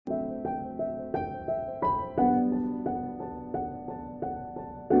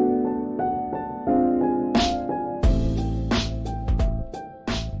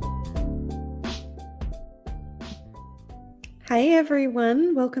Hey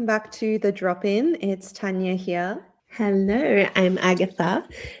everyone, welcome back to The Drop-In. It's Tanya here. Hello, I'm Agatha,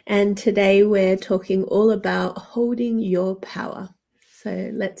 and today we're talking all about holding your power. So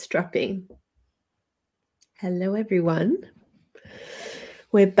let's drop in. Hello, everyone.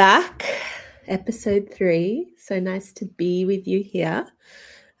 We're back, episode 3. So nice to be with you here.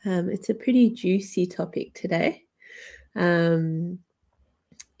 It's a pretty juicy topic today,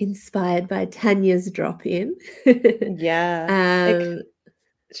 inspired by Tanya's drop in.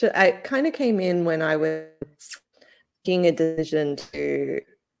 I kind of came in when I was making a decision to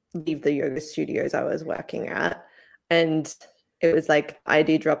leave the yoga studios I was working at. And it was like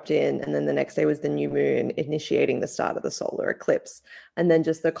ID dropped in, and then the next day was the new moon initiating the start of the solar eclipse. And then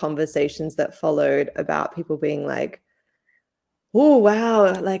just the conversations that followed about people being like, oh,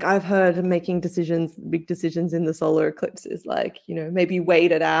 wow, like I've heard making decisions, big decisions in the solar eclipse is like, maybe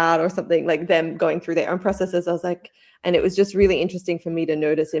wait it out or something, like them going through their own processes. I was like, and it was just really interesting for me to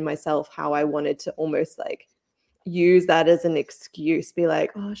notice in myself how I wanted to almost like use that as an excuse, be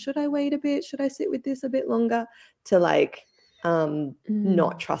like, oh, should I wait a bit? Should I sit with this a bit longer? To like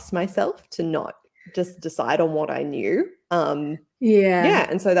not trust myself, to not just decide on what I knew.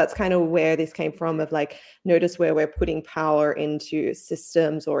 And so that's kind of where this came from, of like, notice where we're putting power into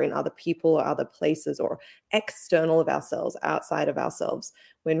systems or in other people or other places or external of ourselves, outside of ourselves,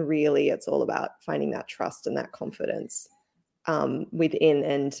 when really it's all about finding that trust and that confidence within.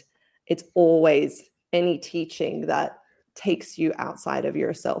 And it's always any teaching that takes you outside of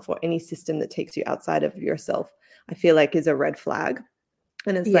yourself, or any system that takes you outside of yourself, I feel like is a red flag.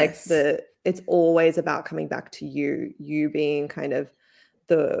 And it's like it's always about coming back to you being kind of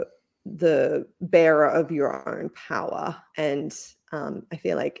the bearer of your own power. And I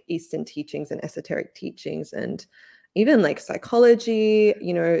feel like Eastern teachings and esoteric teachings and even like psychology,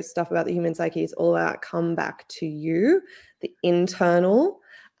 stuff about the human psyche is all about come back to you. The internal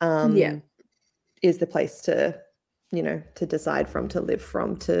is the place to decide from, to live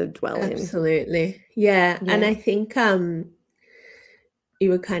from, to dwell in. Absolutely. Yeah. And I think you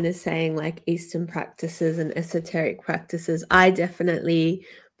were kind of saying like Eastern practices and esoteric practices. I definitely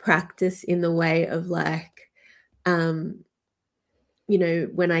practice in the way of like, when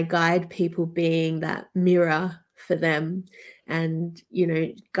I guide people, being that mirror for them and,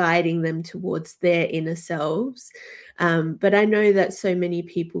 guiding them towards their inner selves. But I know that so many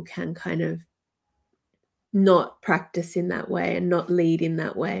people can kind of not practice in that way and not lead in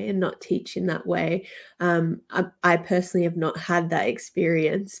that way and not teach in that way. I personally have not had that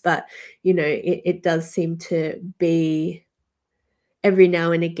experience, but it does seem to be every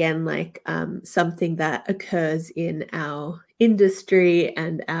now and again like something that occurs in our industry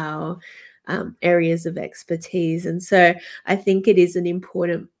and our areas of expertise. And so I think it is an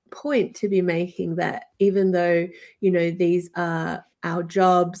important point to be making, that even though these are our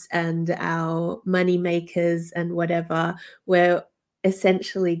jobs and our money makers and whatever, we're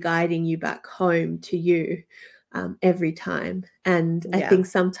essentially guiding you back home to you every time. And I think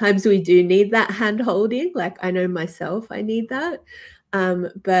sometimes we do need that hand holding. Like I know myself, I need that.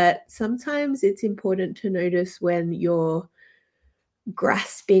 But sometimes it's important to notice when you're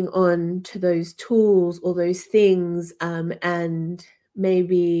grasping on to those tools or those things, and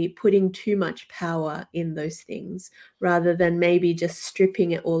maybe putting too much power in those things, rather than maybe just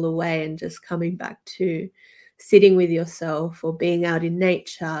stripping it all away and just coming back to sitting with yourself or being out in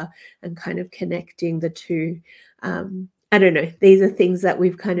nature and kind of connecting the two. I don't know. These are things that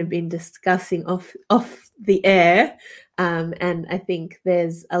we've kind of been discussing off the air. And I think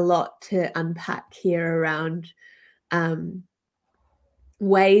there's a lot to unpack here around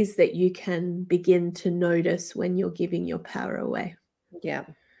ways that you can begin to notice when you're giving your power away. Yeah.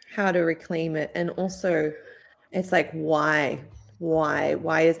 How to reclaim it. And also it's like, why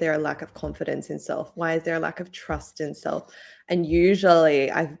is there a lack of confidence in self? Why is there a lack of trust in self? And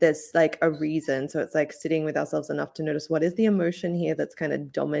usually there's like a reason. So it's like sitting with ourselves enough to notice, what is the emotion here that's kind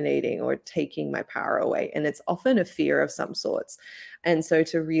of dominating or taking my power away? And it's often a fear of some sorts. And so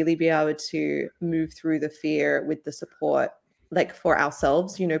to really be able to move through the fear with the support, like for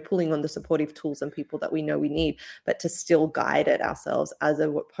ourselves, pulling on the supportive tools and people that we know we need, but to still guide it ourselves, as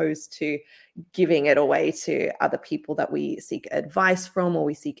opposed to giving it away to other people that we seek advice from, or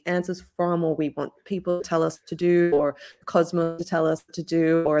we seek answers from, or we want people to tell us to do, or the cosmos to tell us to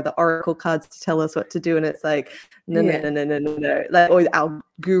do, or the oracle cards to tell us what to do. And it's like, no. Like, or our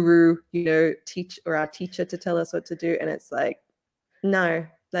guru, our teacher to tell us what to do. And it's like, no,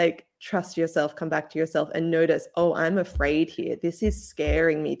 like, trust yourself, come back to yourself and notice, oh, I'm afraid here. This is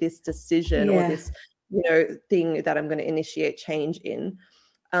scaring me, this decision or this, thing that I'm going to initiate change in.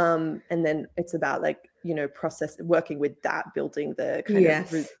 And then it's about like process, working with that, building the kind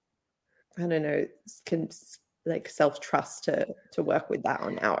of, I don't know, like self-trust to work with that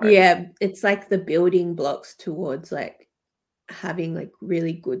on our own. Yeah, it's like the building blocks towards like having like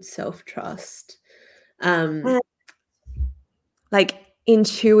really good self-trust. Like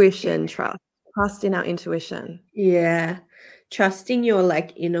intuition, trust in our intuition. Yeah, trusting your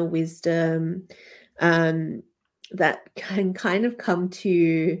like inner wisdom that can kind of come to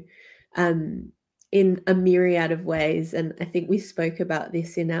you in a myriad of ways. And I think we spoke about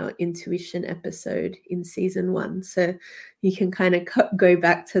this in our intuition episode in season 1. So you can kind of go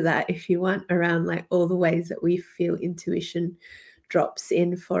back to that if you want, around like all the ways that we feel intuition drops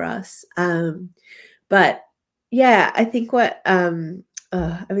in for us. But yeah, I think what I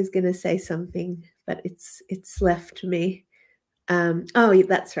was going to say something, but it's left me. Oh,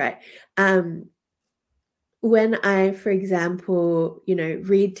 that's right. When I, for example,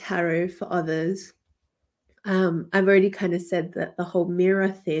 read tarot for others, I've already kind of said that the whole mirror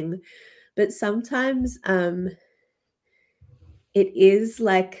thing, but sometimes it is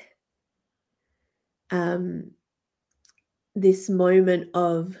like this moment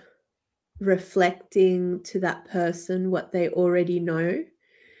of reflecting to that person what they already know,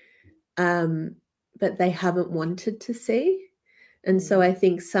 but they haven't wanted to see. And so I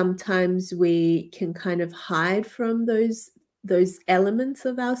think sometimes we can kind of hide from those elements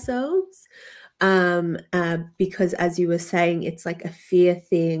of ourselves, because, as you were saying, it's like a fear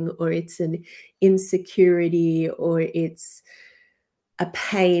thing, or it's an insecurity, or it's a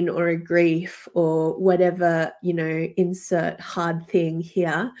pain or a grief, or whatever, insert hard thing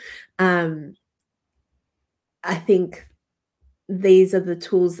here. I think these are the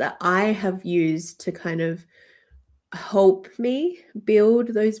tools that I have used to kind of help me build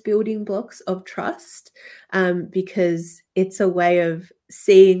those building blocks of trust, because it's a way of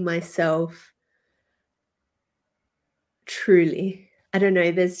seeing myself truly. I don't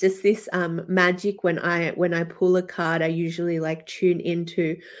know, there's just this magic when I pull a card. I usually like tune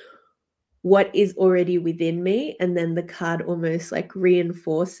into what is already within me, and then the card almost like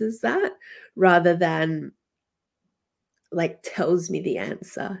reinforces that, rather than like tells me the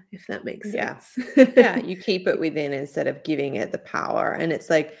answer, if that makes sense. Yeah, you keep it within instead of giving it the power. And it's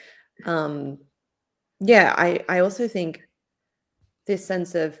like, I also think this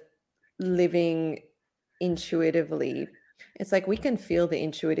sense of living intuitively, it's like we can feel the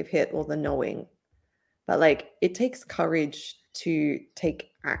intuitive hit or the knowing, but like it takes courage to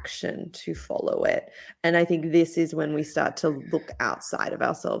take action to follow it. And I think this is when we start to look outside of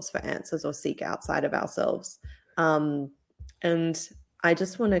ourselves for answers, or seek outside of ourselves. And I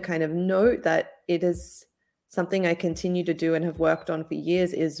just want to kind of note that it is something I continue to do and have worked on for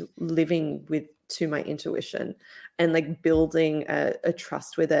years, is living to my intuition, and like building a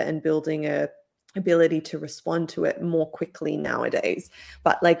trust with it, and building a ability to respond to it more quickly nowadays.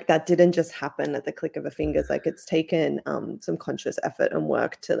 But like that didn't just happen at the click of a fingers. Like it's taken some conscious effort and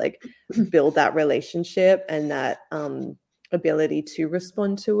work to like build that relationship and that ability to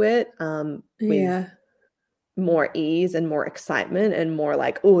respond to it with more ease and more excitement, and more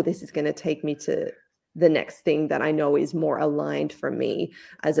like, oh, this is going to take me to the next thing that I know is more aligned for me,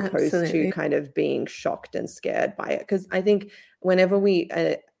 as opposed to kind of being shocked and scared by it. Because I think whenever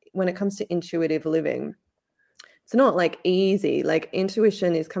when it comes to intuitive living, it's not like easy. Like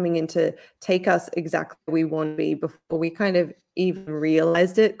intuition is coming in to take us exactly where we want to be before we kind of even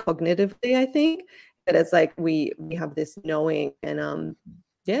realized it cognitively, I think. But it's like we have this knowing, and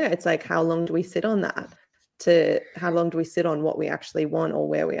it's like, how long do we sit on that? How long do we sit on what we actually want, or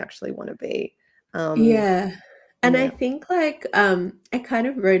where we actually want to be? And I think like I kind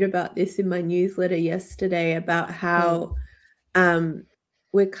of wrote about this in my newsletter yesterday, about how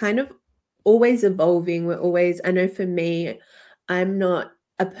we're kind of always evolving. I know for me, I'm not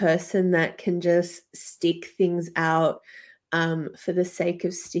a person that can just stick things out for the sake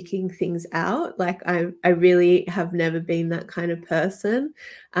of sticking things out. Like I really have never been that kind of person,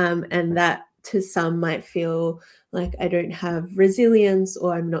 and that to some might feel like I don't have resilience,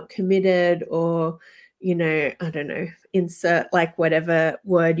 or I'm not committed, or I don't know, insert like whatever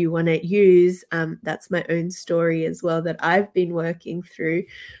word you want to use. That's my own story as well that I've been working through.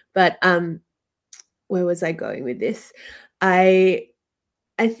 But where was I going with this? I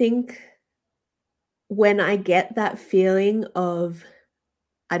think when I get that feeling of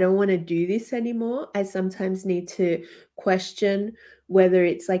I don't want to do this anymore, I sometimes need to question whether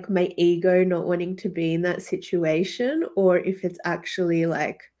it's like my ego not wanting to be in that situation, or if it's actually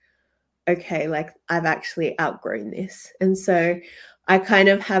like, okay, like I've actually outgrown this. And so I kind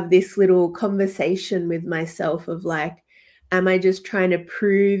of have this little conversation with myself of like, am I just trying to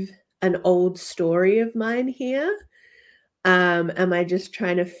prove an old story of mine here? Am I just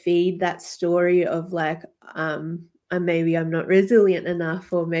trying to feed that story of like, maybe I'm not resilient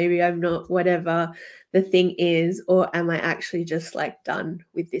enough, or maybe I'm not whatever the thing is, or am I actually just like done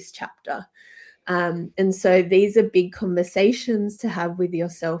with this chapter? And so these are big conversations to have with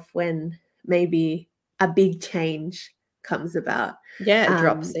yourself when maybe a big change comes about. Yeah, it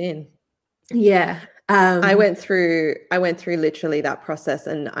drops in. Yeah. I went through literally that process,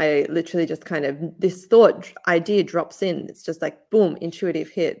 and I literally just kind of, this thought idea drops in. It's just like, boom, intuitive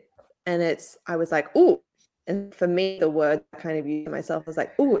hit. And I was like, oh, and for me, the word I kind of used to myself was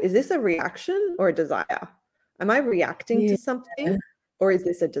like, oh, is this a reaction or a desire? Am I reacting to something, or is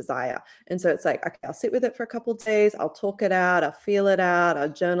this a desire? And so it's like, okay, I'll sit with it for a couple of days. I'll talk it out. I'll feel it out. I'll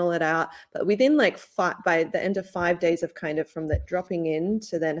journal it out. But within like by the end of 5 days of kind of from that dropping in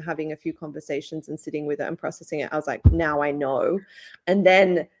to then having a few conversations and sitting with it and processing it, I was like, now I know. And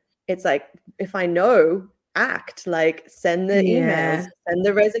then it's like, if I know, act, like send the emails, send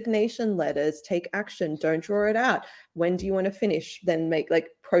the resignation letters, take action, don't draw it out. When do you want to finish? Then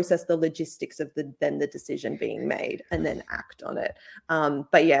process the logistics of the decision being made, and then act on it.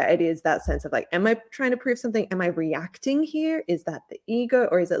 But yeah, it is that sense of like, am I trying to prove something? Am I reacting here? Is that the ego,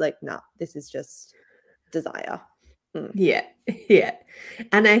 or is it like, no, this is just desire? Yeah.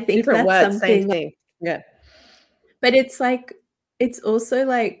 And I think different that's words, something, same thing. Yeah. But it's like, it's also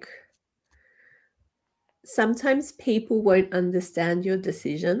like, sometimes people won't understand your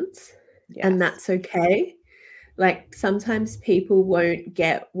decisions, and that's okay. Like sometimes people won't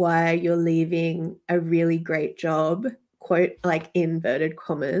get why you're leaving a really great job, quote, like inverted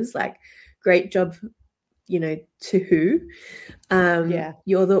commas, like great job, to who?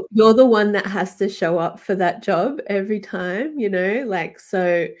 You're the one that has to show up for that job every time, like,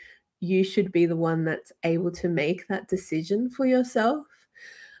 so you should be the one that's able to make that decision for yourself.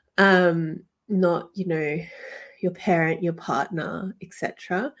 Not, your parent, your partner,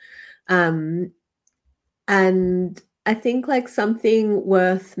 etc. And I think like something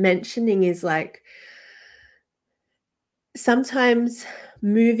worth mentioning is like sometimes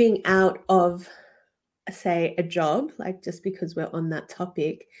moving out of, say, a job, like just because we're on that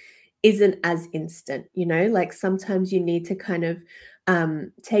topic, isn't as instant, like sometimes you need to kind of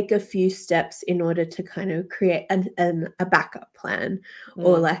take a few steps in order to kind of create a backup plan,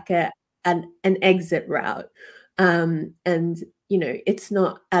 or like an exit route. And it's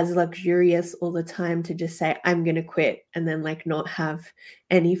not as luxurious all the time to just say, I'm going to quit, and then like not have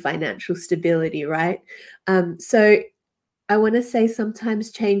any financial stability, right? So I want to say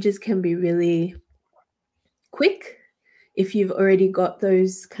sometimes changes can be really quick if you've already got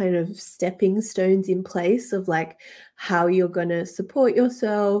those kind of stepping stones in place of like how you're going to support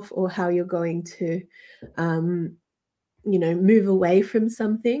yourself, or how you're going to move away from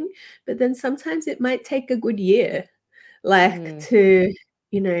something. But then sometimes it might take a good year, like to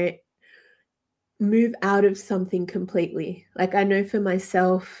move out of something completely. Like I know for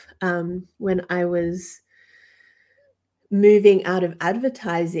myself, when I was moving out of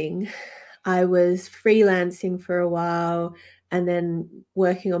advertising, I was freelancing for a while and then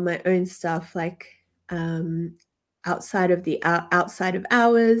working on my own stuff, like outside of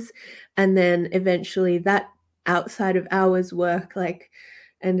hours, and then eventually that outside of hours work like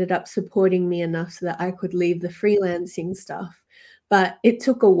ended up supporting me enough so that I could leave the freelancing stuff. But it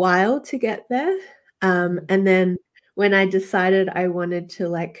took a while to get there. And then when I decided I wanted to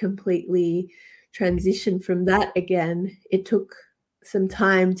like completely transition from that again, it took some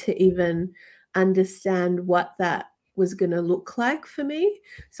time to even understand what that was going to look like for me.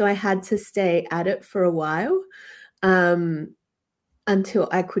 So I had to stay at it for a while, until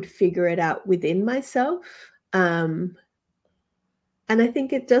I could figure it out within myself. And I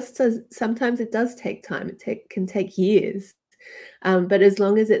think it just does, sometimes it does take time. It can take years. But as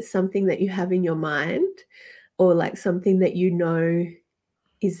long as it's something that you have in your mind, or like something that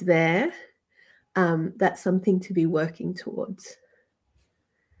is there, that's something to be working towards.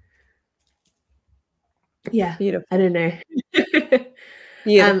 Yeah. Beautiful. I don't know.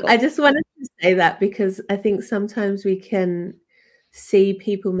 Beautiful. I just wanted to say that because I think sometimes we can see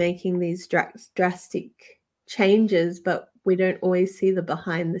people making these drastic changes, but we don't always see the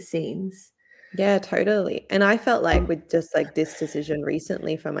behind the scenes. Yeah, totally. And I felt like with just like this decision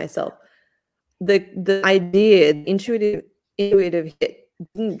recently for myself, the idea, the intuitive hit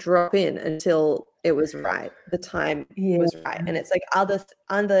didn't drop in until it was right. The time was right. And it's like other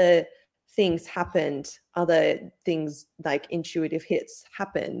things happened, other things like intuitive hits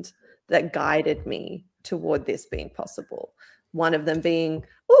happened that guided me toward this being possible. One of them being,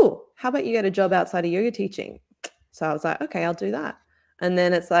 oh, how about you get a job outside of yoga teaching? So I was like, okay, I'll do that. And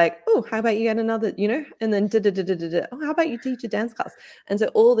then it's like, oh, how about you get another, and then oh, how about you teach a dance class? And so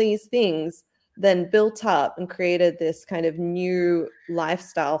all these things then built up and created this kind of new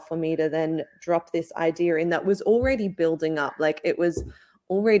lifestyle for me to then drop this idea in that was already building up. Like it was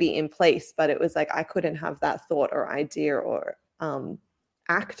already in place, but it was like I couldn't have that thought or idea or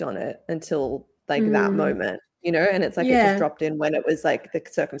act on it until like that moment, and it's like it just dropped in when it was like the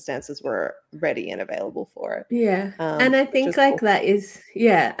circumstances were ready and available for it. Yeah. And I think like cool. that is,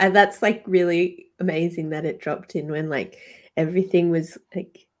 and that's like really amazing that it dropped in when like everything was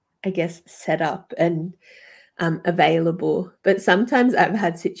like, I guess, set up and available. But sometimes I've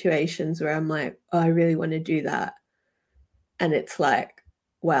had situations where I'm like, oh, I really want to do that. And it's like,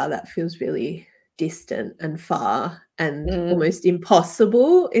 wow, that feels really distant and far and almost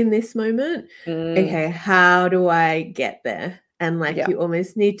impossible in this moment. Okay, how do I get there? And like you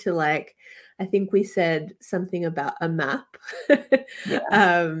almost need to like, I think we said something about a map.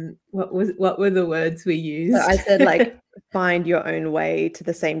 What were the words we used? So I said like find your own way to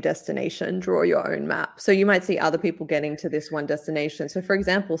the same destination, draw your own map. So you might see other people getting to this one destination. So for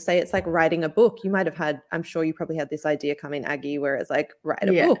example, say it's like writing a book. You might have had, I'm sure you probably had this idea come in, Aggie, where it's like write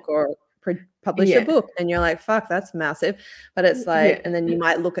a book or publish a book, and you're like, fuck, that's massive. But it's like, and then you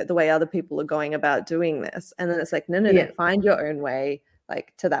might look at the way other people are going about doing this, and then it's like, no, find your own way,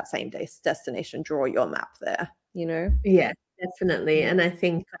 like to that same destination, draw your map there, Yeah, definitely. And I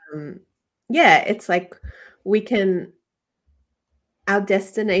think it's like our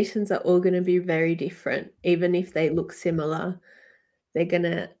destinations are all going to be very different, even if they look similar. They're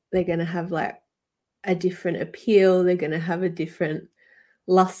gonna have like a different appeal, they're gonna have a different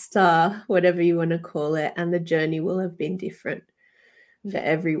luster, whatever you want to call it, and the journey will have been different for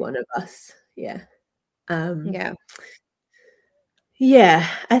every one of us. Yeah. I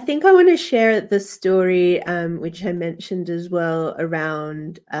think I want to share the story which I mentioned as well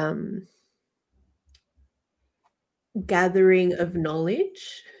around gathering of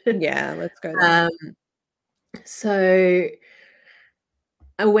knowledge. Let's go there. So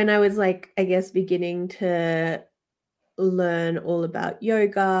when I was like, I guess, beginning to learn all about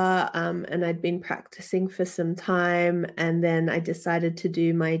yoga, and I'd been practicing for some time, and then I decided to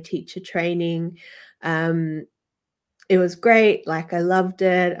do my teacher training. It was great. Like I loved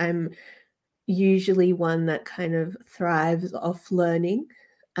it. I'm usually one that kind of thrives off learning.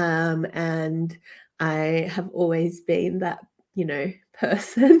 And I have always been that,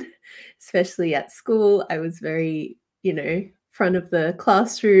 person, especially at school. I was very, front of the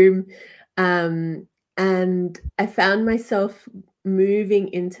classroom. And I found myself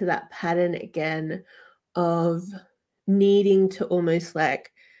moving into that pattern again of needing to almost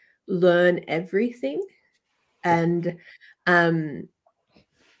like learn everything. And I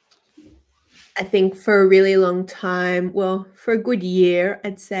think for a really long time, well, for a good year,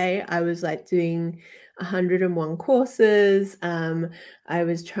 I'd say, I was like doing 101 courses. I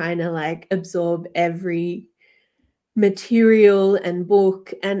was trying to like absorb every material and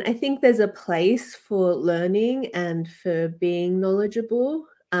book. And I think there's a place for learning and for being knowledgeable,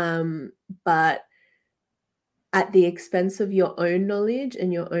 but at the expense of your own knowledge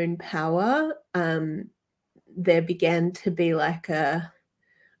and your own power, there began to be like a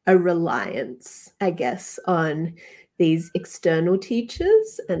reliance, I guess, on these external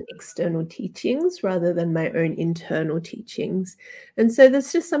teachers and external teachings rather than my own internal teachings. And so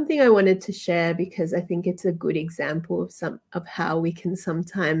that's just something I wanted to share because I think it's a good example of how we can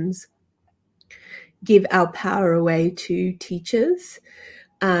sometimes give our power away to teachers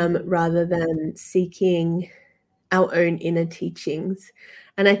rather than seeking our own inner teachings.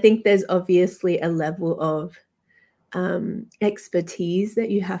 And I think there's obviously a level of expertise that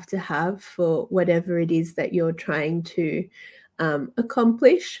you have to have for whatever it is that you're trying to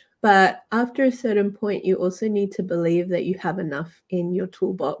accomplish. But after a certain point, you also need to believe that you have enough in your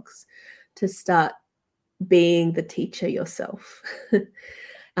toolbox to start being the teacher yourself.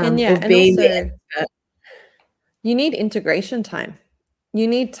 And also you need integration time. You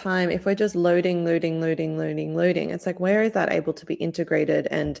need time. If we're just loading, it's like, where is that able to be integrated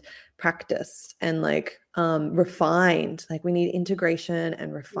and practiced and like refined? Like we need integration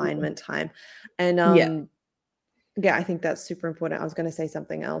and refinement time. And I think that's super important. I was going to say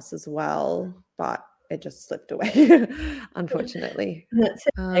something else as well, but it just slipped away, unfortunately. That's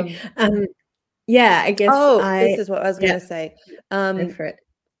okay. I guess. This is what I was going to say. Go for it.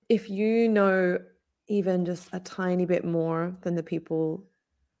 If you know even just a tiny bit more than the people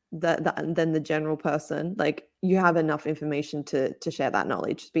than the general person, like you have enough information to share that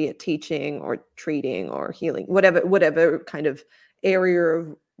knowledge, be it teaching or treating or healing, whatever kind of area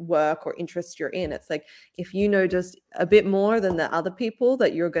of work or interest you're in. It's like, if you know just a bit more than the other people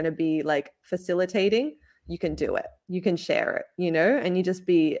that you're going to be like facilitating, you can do it, you can share it, you know, and you just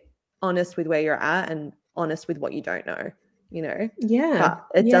be honest with where you're at and honest with what you don't know, you know. But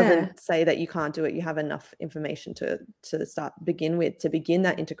it doesn't say that you can't do it. You have enough information to begin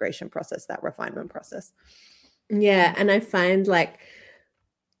that integration process, that refinement process. Yeah. And I find like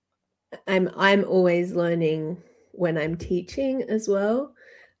I'm always learning when I'm teaching as well.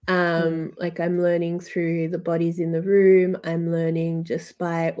 Like I'm learning through the bodies in the room. I'm learning just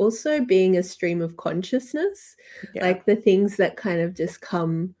by also being a stream of consciousness, like the things that kind of just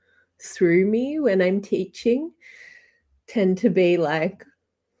come through me when I'm teaching tend to be like,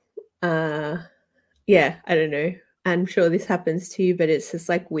 I don't know. I'm sure this happens to you, but it's just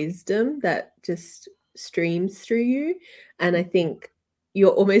like wisdom that just streams through you. And I think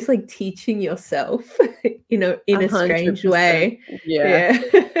you're almost like teaching yourself, in a strange 100%. way.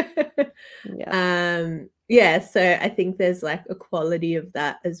 Yeah. So I think there's like a quality of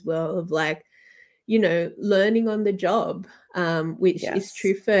that as well, of like, learning on the job, which is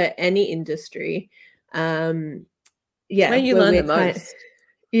true for any industry. Where you learn the most.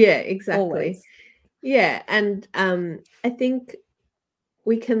 Exactly. Always. Yeah. And I think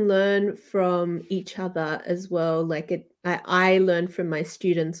we can learn from each other as well. Like I learn from my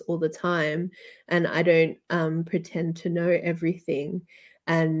students all the time, and I don't pretend to know everything.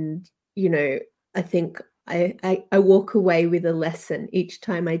 And, I think I walk away with a lesson each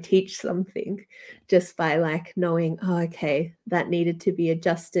time I teach something, just by like knowing, oh, okay, that needed to be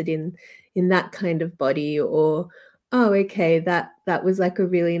adjusted in that kind of body, or oh, okay, that was like a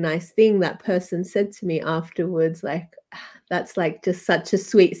really nice thing that person said to me afterwards. Like, that's like just such a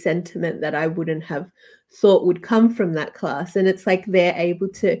sweet sentiment that I wouldn't have thought would come from that class. And it's like they're able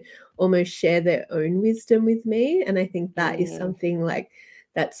to almost share their own wisdom with me. And I think that is something like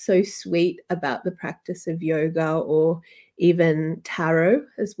that's so sweet about the practice of yoga, or even tarot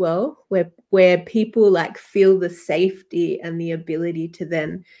as well, where people like feel the safety and the ability to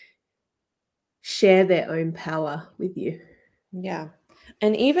then share their own power with you. Yeah.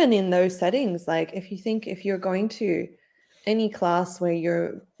 And even in those settings, like if you're going to any class where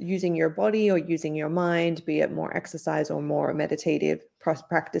you're using your body or using your mind, be it more exercise or more meditative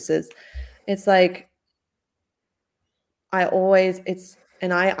practices, it's like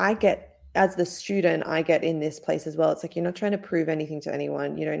I get, as the student, I get in this place as well. It's like, you're not trying to prove anything to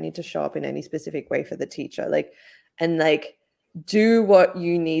anyone. You don't need to show up in any specific way for the teacher. Do what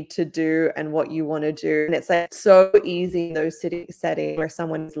you need to do and what you want to do. And it's like so easy in those settings where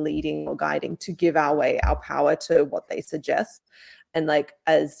someone is leading or guiding to give our power to what they suggest. And like,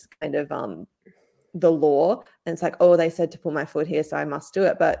 as kind of the law, and it's like, oh, they said to put my foot here, so I must do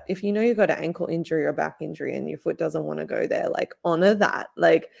it. But if you know you've got an ankle injury or back injury and your foot doesn't want to go there, like, honor that.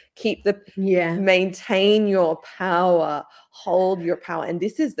 Like, maintain your power, hold your power. And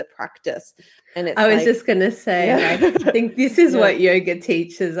this is the practice. And it's, I was just gonna say, like, I think this is what yoga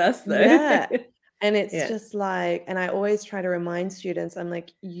teaches us, though. And it's just like, and I always try to remind students, I'm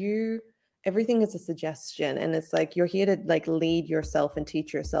like, everything is a suggestion, and it's like, you're here to like lead yourself and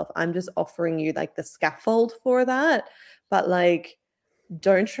teach yourself. I'm just offering you like the scaffold for that. But like,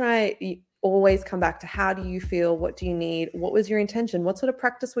 don't always come back to, how do you feel? What do you need? What was your intention? What sort of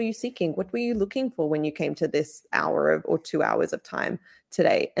practice were you seeking? What were you looking for when you came to this hour or 2 hours of time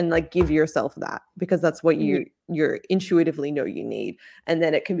today? And like, give yourself that, because that's what you intuitively know you need. And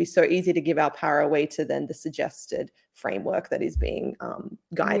then it can be so easy to give our power away to then the suggested framework that is being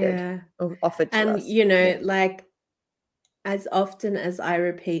guided or offered to us. And like, as often as I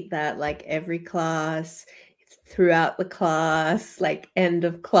repeat that, like every class, throughout the class, like end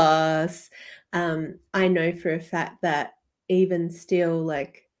of class, I know for a fact that even still,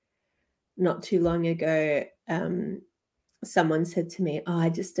 like not too long ago, someone said to me, oh, I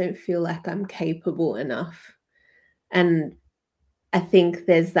just don't feel like I'm capable enough. And I think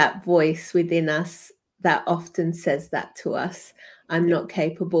there's that voice within us that often says that to us. I'm not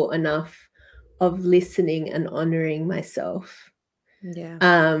capable enough of listening and honoring myself.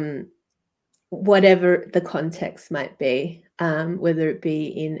 Whatever the context might be, whether it be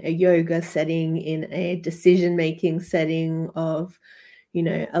in a yoga setting, in a decision-making setting of,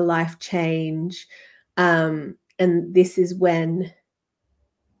 a life change. And this is when,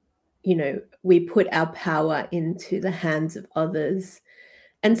 we put our power into the hands of others.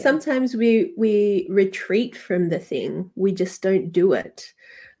 And sometimes we retreat from the thing. We just don't do it.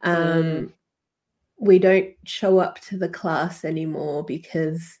 We don't show up to the class anymore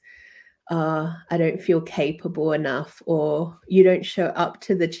because I don't feel capable enough, or you don't show up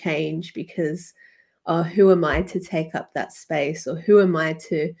to the change because, oh, who am I to take up that space, or who am I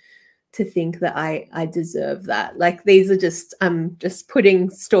to think that I deserve that. Like, these are just, I'm just putting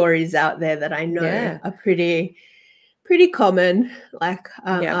stories out there that I know are pretty common. Like,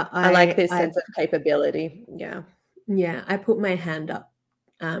 I like this sense of capability. Yeah, I put my hand up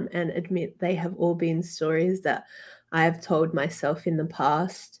and admit they have all been stories that I have told myself in the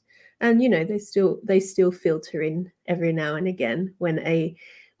past, and they still filter in every now and again when a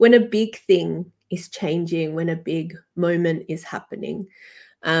big thing is changing, when a big moment is happening.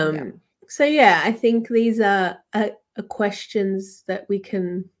 So yeah, I think these are questions that we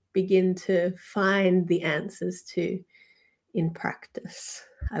can begin to find the answers to in practice,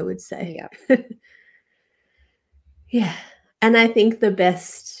 I would say. Yeah. And I think the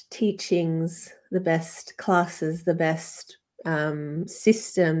best teachings, the best classes, the best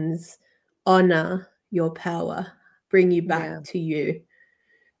systems honor your power, bring you back to you.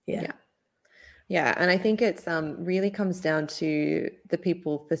 Yeah, and I think it's really comes down to the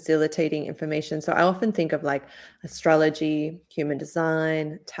people facilitating information. So I often think of like astrology, human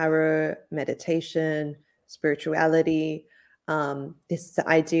design, tarot, meditation, spirituality. This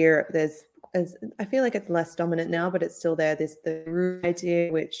idea, I feel like it's less dominant now, but it's still there. There's the root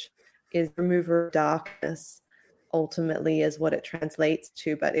idea, which is remover of darkness, ultimately is what it translates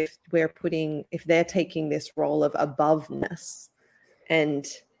to. But if they're taking this role of aboveness and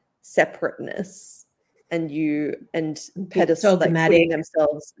separateness, and pedestal, like putting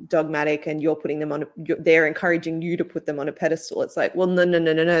themselves dogmatic, and you're putting them on they're encouraging you to put them on a pedestal. It's like, well,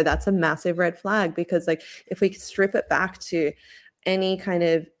 no, that's a massive red flag, because like if we strip it back to any kind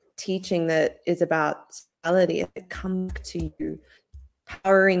of teaching that is about spirituality, it comes back to you,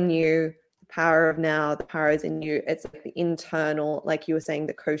 powering you, power of now, the power is in you. It's like the internal, like you were saying,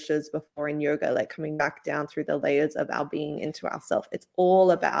 the koshas before in yoga, like coming back down through the layers of our being into ourselves. It's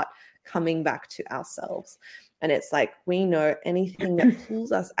all about coming back to ourselves. And it's like, we know anything that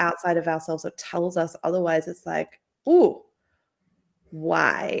pulls us outside of ourselves or tells us otherwise, it's like, ooh,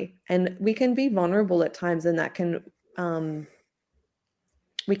 why? And we can be vulnerable at times, and that can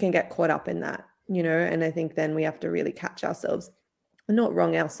we can get caught up in that, and I think then we have to really catch ourselves, not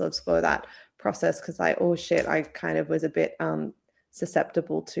wrong ourselves for that process, because I kind of was a bit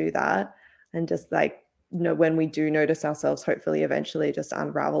susceptible to that, and just like, when we do notice ourselves, hopefully eventually just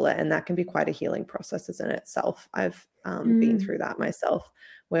unravel it. And that can be quite a healing process in itself. I've been through that myself,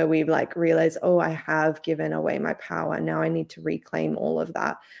 where we've like realized, I have given away my power, now I need to reclaim all of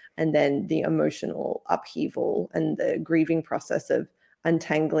that. And then the emotional upheaval and the grieving process of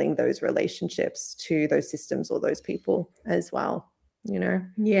untangling those relationships to those systems or those people as well.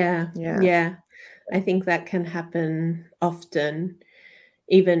 Yeah. I think that can happen often,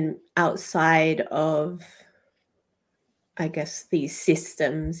 even outside of, I guess, these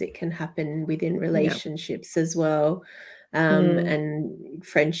systems. It can happen within relationships as well, and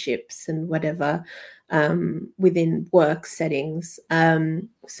friendships and whatever, within work settings.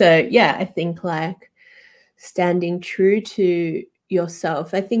 So yeah, I think like standing true to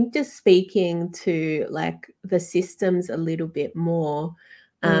yourself. I think just speaking to like the systems a little bit more.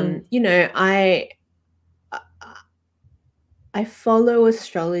 I follow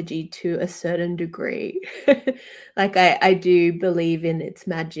astrology to a certain degree. Like I do believe in its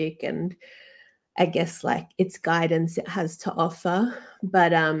magic, and I guess like its guidance it has to offer.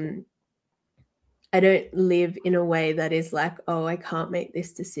 But I don't live in a way that is like, I can't make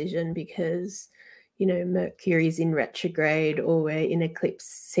this decision because Mercury's in retrograde or we're in eclipse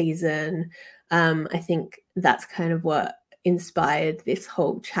season. I think that's kind of what inspired this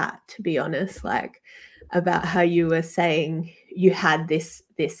whole chat, to be honest, like about how you were saying you had this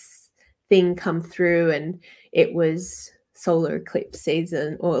thing come through, and it was solar eclipse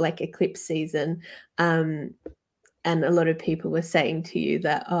season or like eclipse season. And a lot of people were saying to you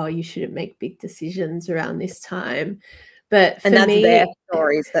that, you shouldn't make big decisions around this time. But for that's me, their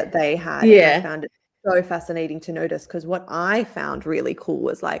stories that they had. Yeah. And I found it so fascinating to notice, because what I found really cool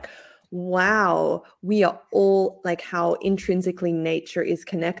was like, wow, we are all like, how intrinsically nature is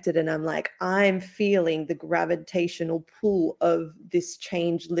connected. And I'm like, I'm feeling the gravitational pull of this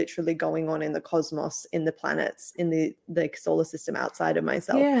change literally going on in the cosmos, in the planets, in the solar system outside of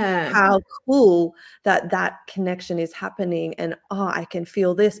myself. Yeah. How cool that connection is happening. And I can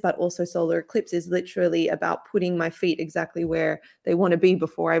feel this, but also solar eclipse is literally about putting my feet exactly where they want to be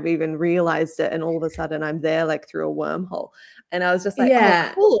before I've even realized it. And all of a sudden I'm there like through a wormhole. And I was just like,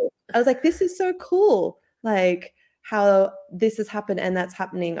 oh, cool. I was like, this is so cool. Like how this has happened and that's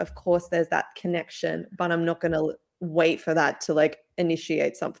happening. Of course, there's that connection, but I'm not going to wait for that to like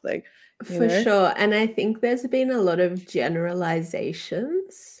initiate something. For sure. And I think there's been a lot of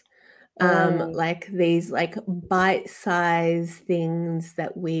generalizations like these like bite-sized things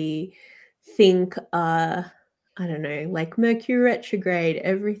that we think are, I don't know, like Mercury retrograde,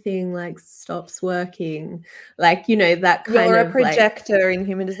 everything like stops working, like, you know, that kind You're a of like, projector in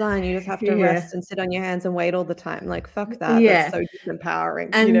human design. You just have to yeah, rest and sit on your hands and wait all the time. Like, fuck that. That's yeah. so disempowering,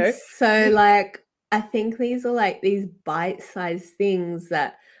 you And know? so like I think these are like these bite-sized things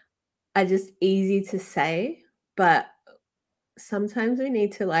that are just easy to say, but sometimes we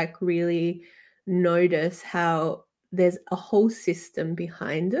need to like really notice how there's a whole system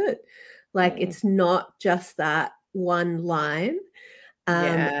behind it. Like it's not just that one line.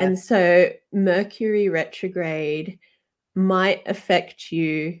 Yeah. And so Mercury retrograde might affect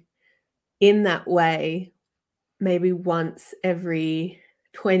you in that way maybe once every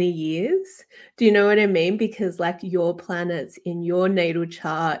 20 years. Do you know what I mean? Because like your planets in your natal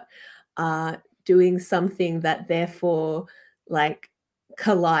chart are doing something that therefore like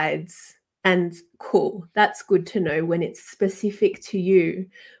collides, and cool. That's good to know when it's specific to you.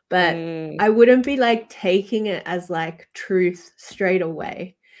 But I wouldn't be like taking it as like truth straight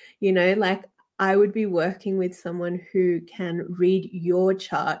away. You know, like I would be working with someone who can read your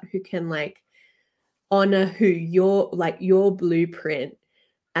chart, who can like honor who your blueprint,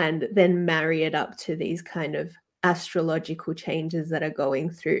 and then marry it up to these kind of astrological changes that are going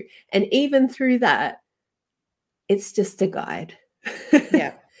through. And even through that, it's just a guide.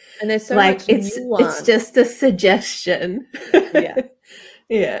 Yeah. And there's so Like much it's nuance. just a suggestion. Yeah.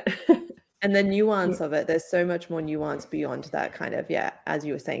 Yeah. And the nuance Yeah. of it, there's so much more nuance beyond that kind of, yeah, as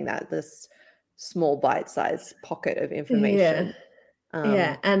you were saying, that this small bite-sized pocket of Yeah. information.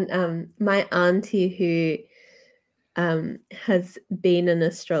 Yeah. And my auntie who has been an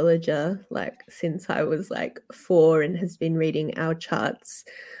astrologer like since I was like 4 and has been reading our charts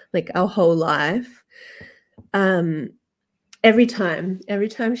like our whole life. Every time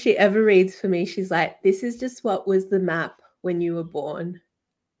she ever reads for me, she's like, this is just what was the map when you were born.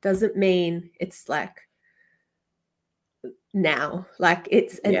 Doesn't mean it's like now. Like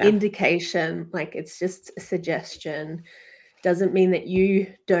it's an indication, like it's just a suggestion. Doesn't mean that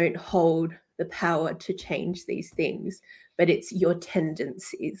you don't hold the power to change these things, but it's your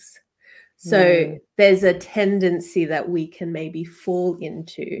tendencies. So there's a tendency that we can maybe fall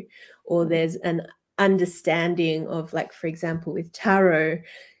into, or there's an understanding of, like, for example, with tarot,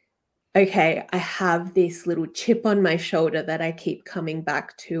 okay, I have this little chip on my shoulder that I keep coming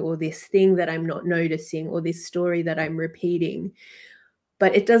back to, or this thing that I'm not noticing, or this story that I'm repeating.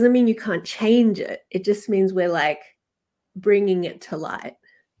 But it doesn't mean you can't change it. It just means we're like bringing it to light.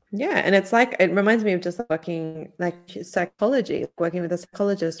 Yeah, and it's like, it reminds me of just working like psychology, working with a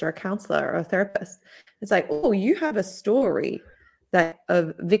psychologist or a counselor or a therapist. It's like, oh, you have a story that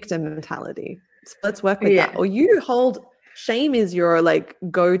of victim mentality. So let's work with that. Or you hold shame is your like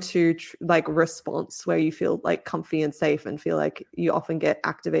go-to like response where you feel like comfy and safe and feel like you often get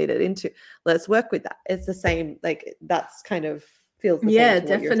activated into. Let's work with that. It's the same, like that's kind of feels the same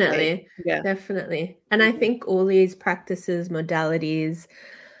to what you're saying. Yeah, definitely. And I think all these practices, modalities,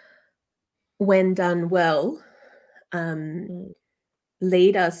 when done well,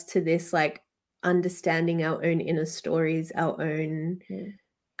 lead us to this like understanding our own inner stories, our own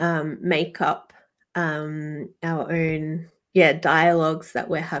makeup, our own dialogues that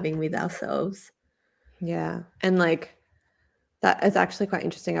we're having with ourselves. Yeah. And like that is actually quite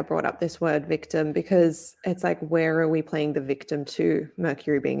interesting. I brought up this word victim because it's like, where are we playing the victim to?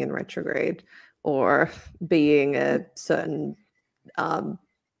 Mercury being in retrograde or being a certain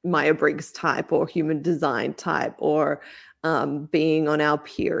Myers-Briggs type or human design type, or being on our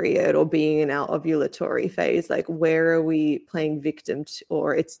period or being in our ovulatory phase. Like, where are we playing victim to,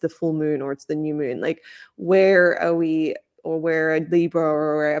 or it's the full moon or it's the new moon? Like, where are we, or where a Libra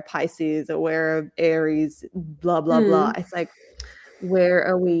or where a Pisces or where a Aries, blah, blah, blah. It's like, where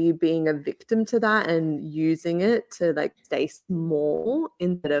are we being a victim to that and using it to like stay small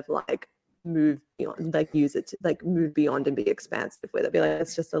instead of like move beyond, like use it to like move beyond and be expansive with it? Be like,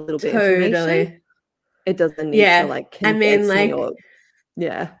 it's just a little bit of information. It doesn't need to like condense me or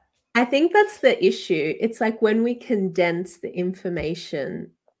I think that's the issue. It's like when we condense the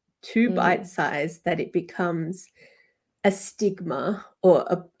information to bite size that it becomes a stigma or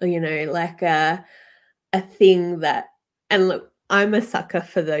a, you know, like a thing that, and look, I'm a sucker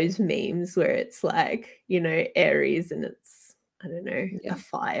for those memes where it's like, you know, Aries and it's, I don't know, a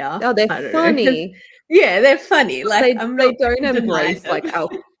fire. Oh, they're funny. Yeah, they're funny. Like they don't embrace like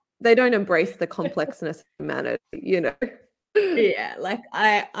they don't embrace the complexness of humanity, you know. Yeah, like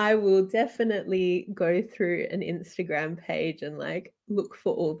I will definitely go through an Instagram page and like look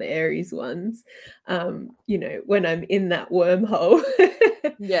for all the Aries ones, you know, when I'm in that wormhole.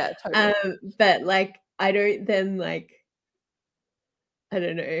 Yeah, totally. But like, I don't then like, I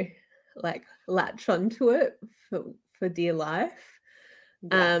don't know, like latch onto it for dear life.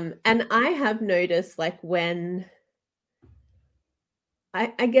 Yeah. And I have noticed like when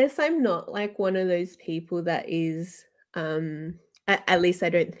I guess I'm not like one of those people that is at least I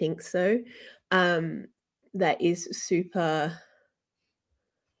don't think so. Um that is super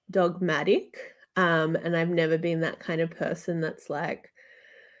dogmatic. And I've never been that kind of person that's like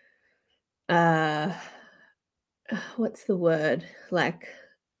uh what's the word? Like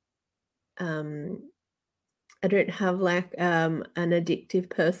um I don't have like an addictive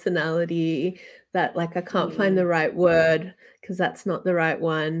personality that like I can't find the Mm. right word because that's not the right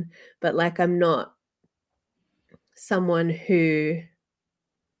one, but like I'm not someone who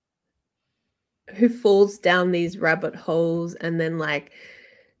falls down these rabbit holes and then like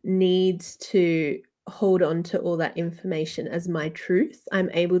needs to hold on to all that information as my truth. I'm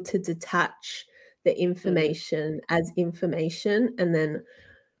able to detach the Mm. information as information and then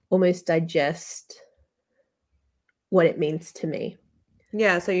almost digest what it means to me.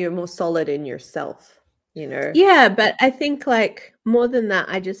 Yeah, so you're more solid in yourself, you know? Yeah, but I think like more than that,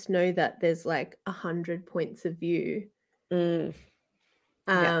 I just know that there's like 100 points of view. Mm.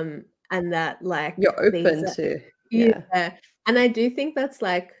 Yeah. And that like You're these open are, to, yeah. yeah. And I do think that's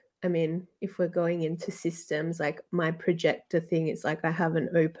like, I mean, if we're going into systems, like my projector thing is like I have an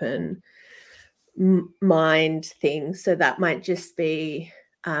open mind thing. So that might just be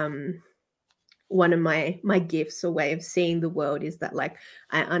one of my gifts or way of seeing the world is that like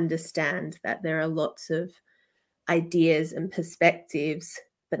I understand that there are lots of ideas and perspectives,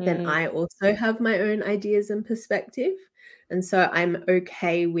 but then Mm. I also have my own ideas and perspective. And so I'm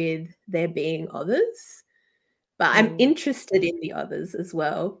okay with there being others, but I'm Mm. interested in the others as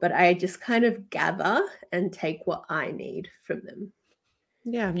well. But I just kind of gather and take what I need from them.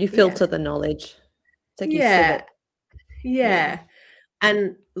 Yeah, you Yeah. filter the knowledge. It's like you sieve Yeah. it. Yeah. Yeah.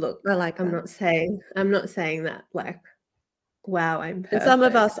 And look, I like that. I'm not saying that like, wow, I'm And some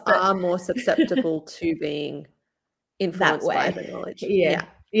of us perfect, but are more susceptible to being that influenced by way. the knowledge. Yeah.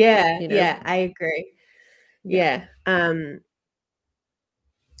 Yeah, Yeah. you know? Yeah. I agree. Yeah. Yeah.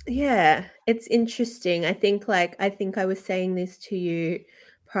 Yeah, it's interesting. I think I was saying this to you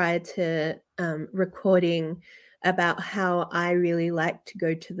prior to recording about how I really like to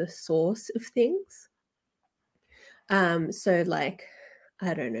go to the source of things. So like,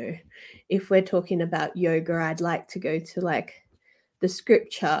 I don't know, if we're talking about yoga, I'd like to go to like the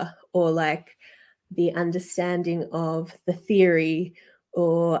scripture or like the understanding of the theory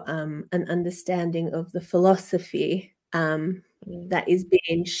or an understanding of the philosophy Mm. that is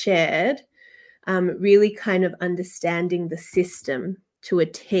being shared, really kind of understanding the system to a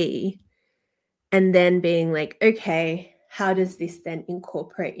T, and then being like, okay, how does this then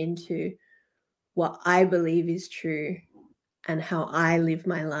incorporate into what I believe is true and how I live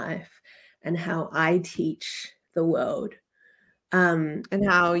my life and how I teach the world? And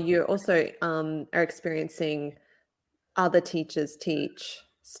how you also are experiencing other teachers teach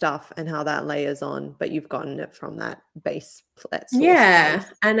stuff and how that layers on, but you've gotten it from that that source Yeah,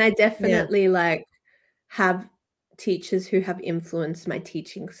 place. and I Yeah. definitely like have teachers who have influenced my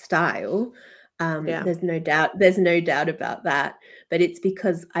teaching style. Yeah. There's no doubt about that. But it's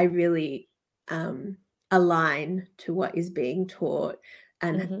because I really align to what is being taught.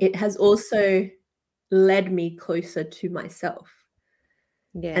 And Hmm. it has also led me closer to myself.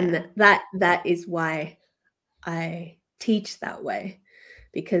 And Yeah. that is why I teach that way,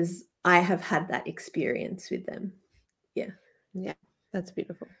 because I have had that experience with them. Yeah. Yeah. That's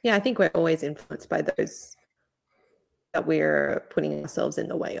beautiful. Yeah, I think we're always influenced by those that we're putting ourselves in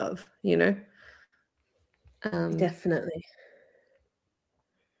the way of, you know? Um, Definitely.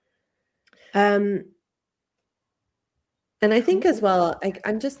 Um, and I think as cool. well, like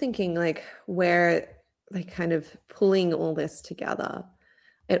I'm just thinking like where like kind of pulling all this together,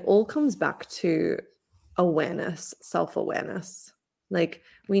 it all comes back to awareness, self-awareness. Like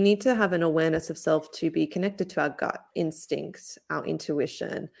we need to have an awareness of self to be connected to our gut instincts, our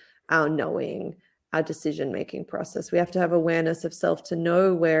intuition, our knowing, our decision-making process. We have to have awareness of self to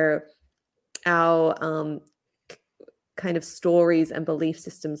know where our kind of stories and belief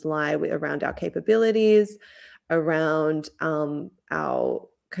systems lie around our capabilities, around our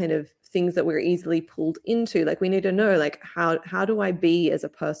kind of things that we're easily pulled into. Like we need to know, like how do I be as a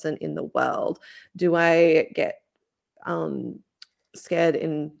person in the world? Do I get scared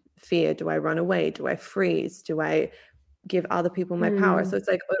in fear? Do I run away? Do I freeze? Do I give other people my power? Mm, So it's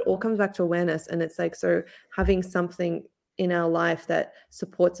like it all comes back to awareness, and it's like so having something. in our life that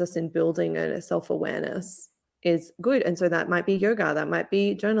supports us in building a self-awareness is good. And so that might be yoga, that might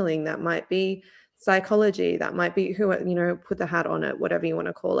be journaling, that might be psychology, that might be put the hat on it, whatever you want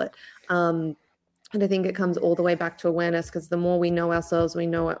to call it. And I think it comes all the way back to awareness, because the more we know ourselves,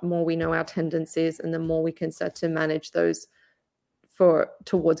 more we know our tendencies, and the more we can start to manage those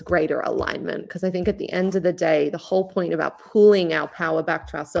towards greater alignment. Because I think at the end of the day, the whole point about pulling our power back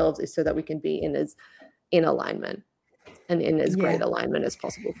to ourselves is so that we can be in alignment and in as great alignment as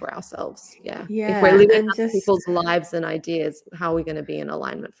possible for ourselves. Yeah. If we're living other people's lives and ideas, how are we going to be in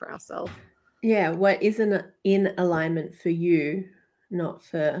alignment for ourselves? Yeah. What isn't in alignment for you, not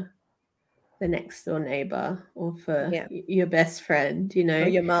for the next door neighbor or for your best friend, or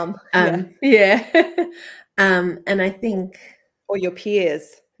your mum. Yeah. And I think, or your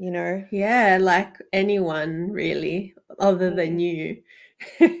peers, like anyone really other than you.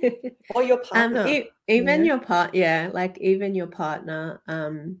 Or your partner. Even your even your partner.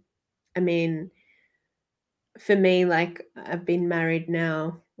 I mean, for me, like, I've been married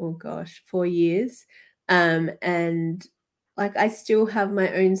now, 4 years. And like, I still have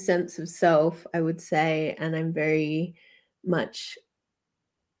my own sense of self, I would say, and I'm very much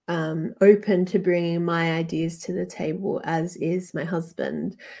open to bringing my ideas to the table, as is my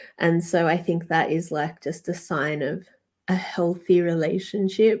husband. And so I think that is like just a sign of a healthy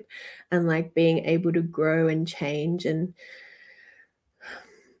relationship, and like being able to grow and change and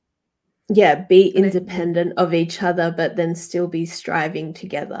be independent of each other, but then still be striving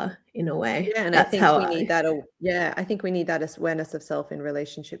together in a way. Yeah, and I think we need that. I think we need that awareness of self in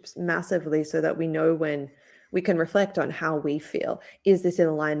relationships massively, so that we know when we can reflect on how we feel. Is this in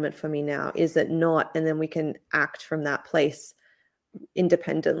alignment for me now? Is it not? And then we can act from that place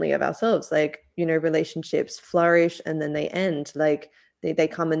independently of ourselves. Like, relationships flourish and then they end. Like they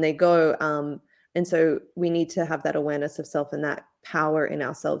come and they go. And so we need to have that awareness of self and that power in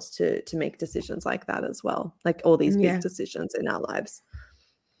ourselves to make decisions like that as well. Like all these big decisions in our lives.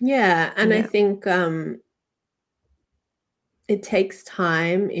 Yeah. And I think it takes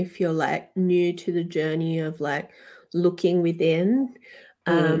time if you're like new to the journey of like looking within.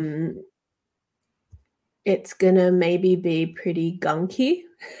 It's gonna maybe be pretty gunky.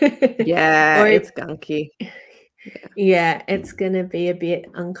 Yeah, it's gunky. Yeah, it's gonna be a bit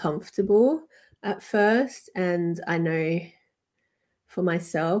uncomfortable at first. And I know for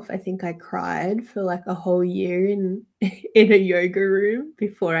myself, I think I cried for like a whole year in a yoga room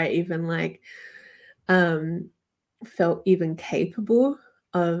before I even like felt even capable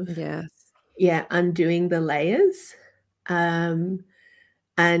of undoing the layers.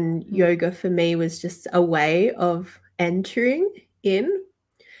 And yoga for me was just a way of entering in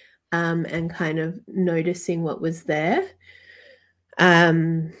and kind of noticing what was there.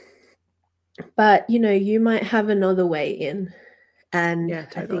 But you might have another way in, and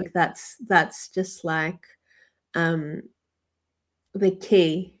totally. I think that's just like the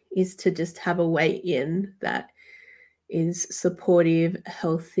key is to just have a way in that is supportive,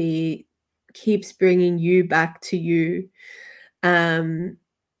 healthy, keeps bringing you back to you.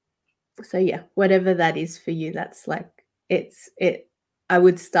 So yeah, whatever that is for you, that's like I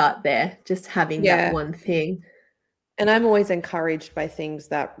would start there, just having that one thing. And I'm always encouraged by things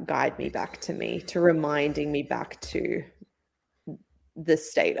that guide me back to me, to reminding me back to the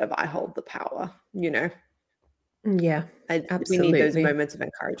state of I hold the power, Yeah, absolutely. We need those moments of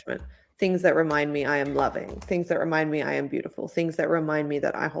encouragement. Things that remind me I am loving, things that remind me I am beautiful, things that remind me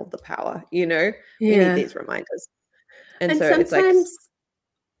that I hold the power, We need these reminders. And so sometimes,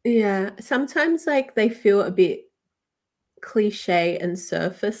 sometimes like they feel a bit cliche and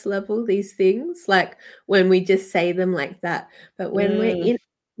surface level, these things, like when we just say them like that. But when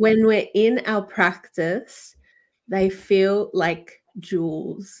we're in our practice, they feel like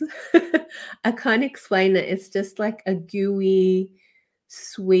jewels. I can't explain it. It's just like a gooey,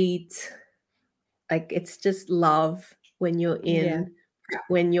 sweet, like it's just love when you're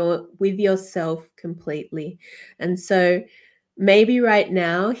when you're with yourself completely. And so maybe right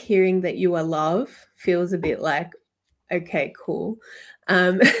now hearing that you are love feels a bit like, okay, cool.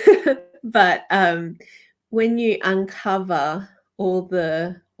 But when you uncover all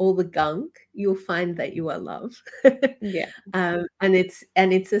the gunk, you'll find that you are love. And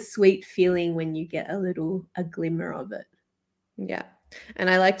it's a sweet feeling when you get a glimmer of it. Yeah. And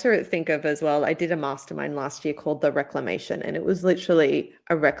I like to think of as well, I did a mastermind last year called The Reclamation, and it was literally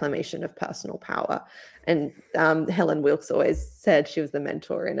a reclamation of personal power. And Helen Wilkes always said, she was the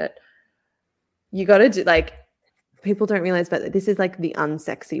mentor in it, you got to do, like, people don't realize, but this is like the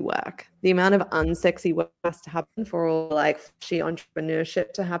unsexy work. The amount of unsexy work has to happen for all like flashy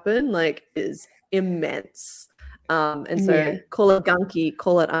entrepreneurship to happen, like, is immense. And so call it gunky,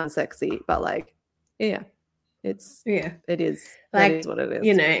 call it unsexy, but like, it is. Like, that is what it is.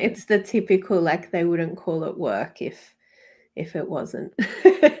 It's the typical, like, they wouldn't call it work if it wasn't.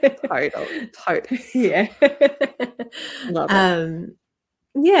 Totally. Yeah. Love it.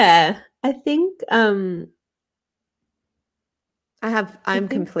 Yeah, I think I'm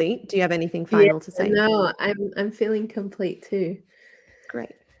complete. Do you have anything final to say? No, I'm feeling complete too.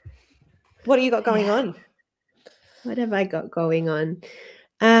 Great. What do you got going on? What have I got going on?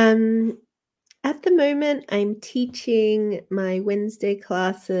 At the moment, I'm teaching my Wednesday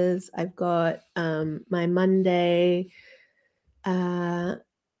classes. I've got my Monday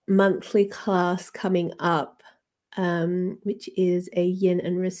monthly class coming up, which is a yin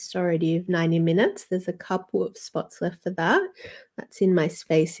and restorative 90 minutes. There's a couple of spots left for that. That's in my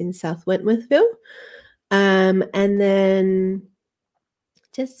space in South Wentworthville. And then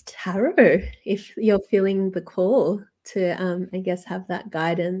just tarot, if you're feeling the call to, I guess, have that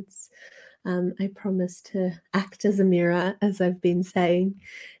guidance. I promise to act as a mirror, as I've been saying,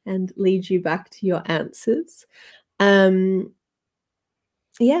 and lead you back to your answers.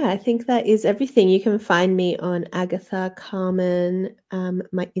 Yeah, I think that is everything. You can find me on Agatha Carmen,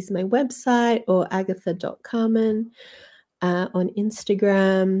 is my website, or agatha.carmen on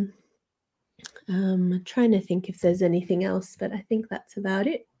Instagram. I'm trying to think if there's anything else, but I think that's about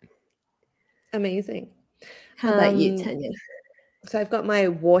it. Amazing. How about you, Tanya? So I've got my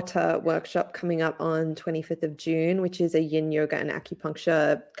water workshop coming up on 25th of June, which is a yin yoga and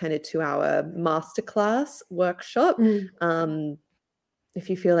acupuncture kind of 2-hour masterclass workshop. If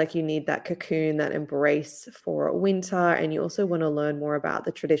you feel like you need that cocoon, that embrace for winter, and you also want to learn more about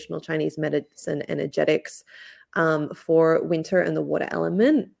the traditional Chinese medicine energetics for winter and the water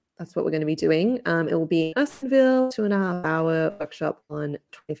element, that's what we're going to be doing. It will be in Erskineville, 2.5-hour workshop on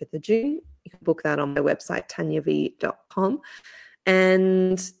 25th of June. You can book that on my website, tanyav.com.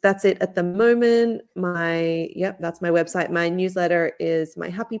 And that's it at the moment. That's my website. My newsletter is my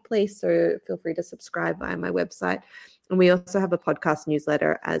happy place, so feel free to subscribe via my website. And we also have a podcast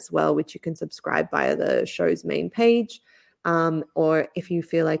newsletter as well, which you can subscribe via the show's main page. Or if you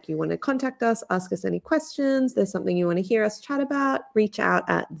feel like you want to contact us, ask us any questions, there's something you want to hear us chat about, reach out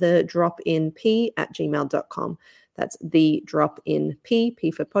at thedropinp@gmail.com. That's thedropinp,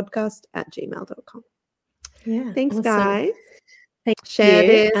 P for podcast, @gmail.com. Yeah. Thanks, awesome. guys. Thank Share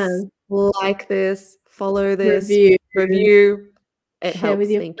you. this, like this, follow this, review. It share helps. with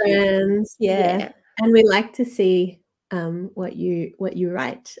your Thank friends. you. Yeah. And we like to see what you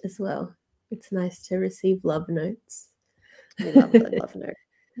write as well. It's nice to receive love notes. We love the love note.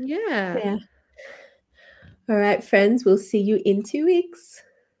 Yeah. All right, friends, we'll see you in 2 weeks.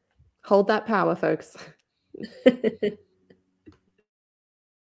 Hold that power, folks.